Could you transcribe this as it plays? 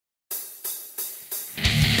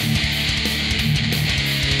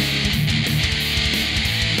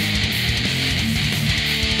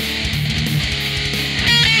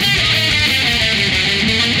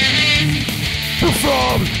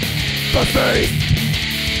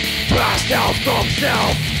faith, passed out from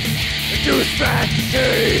self, induce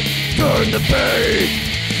fantasy, turn the page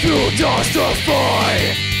to justify.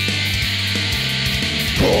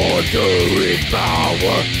 Pondering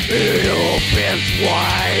power, it opens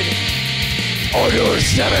wide. On your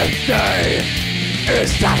seventh day,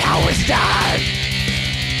 is that how it's done?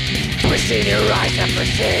 Twisting your eyes and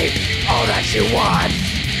perceive all that you want.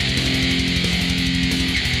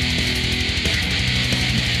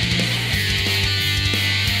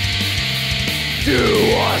 To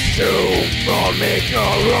assume or make a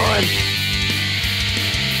run,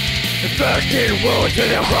 infecting wounds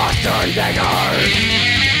with a cross-turned dagger.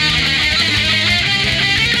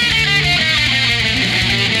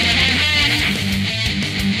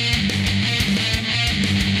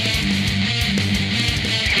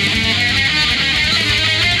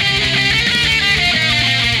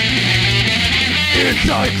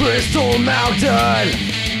 Inside Crystal Mountain,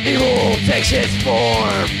 evil takes its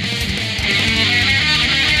form.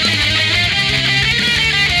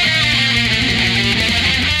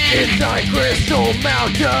 Inside Crystal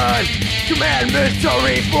Mountain, commandments are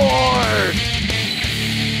reborn.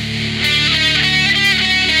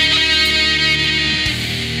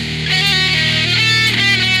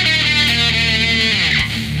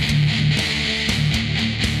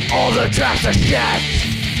 All the traps are set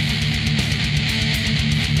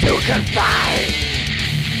to confine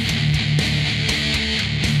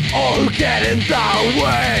all who get in the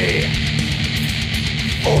way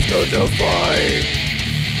of the divine.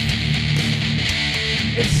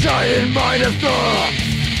 Inside mind of the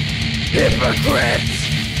hypocrites,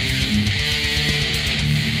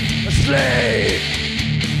 a slave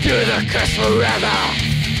to the curse forever,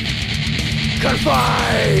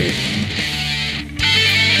 confined.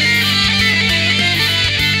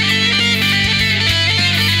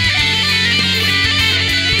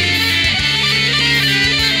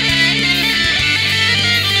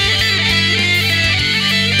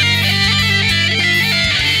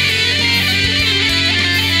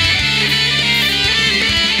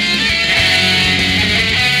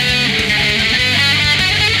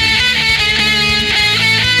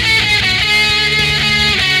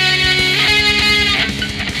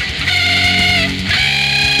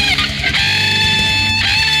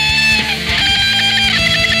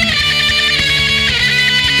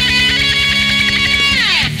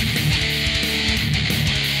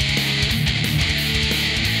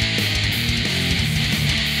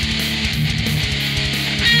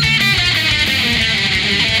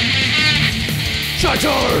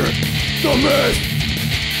 Shatter the myth.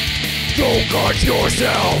 Don't cut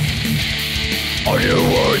yourself on your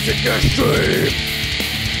words against dreams.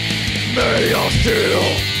 Made of steel,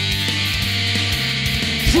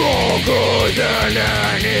 stronger than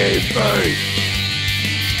any faith.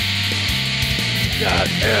 That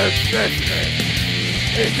infinity,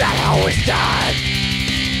 is that how it's done?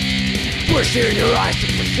 Pushing your eyes to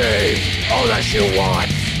perceive all that you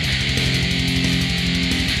want.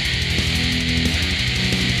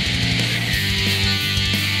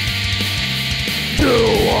 To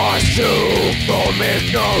assume from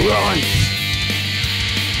ignorance,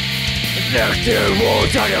 inflicting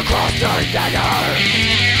wounds on your cross-turned dagger.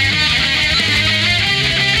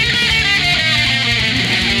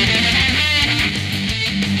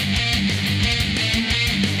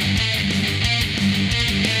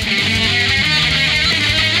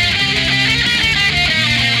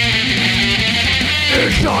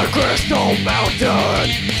 Inside Crystal Mountain,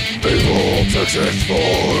 evil takes its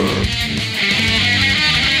form.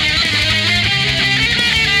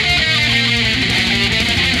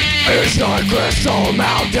 Inside Crystal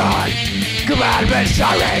Mountain, commandments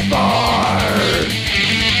are reborn.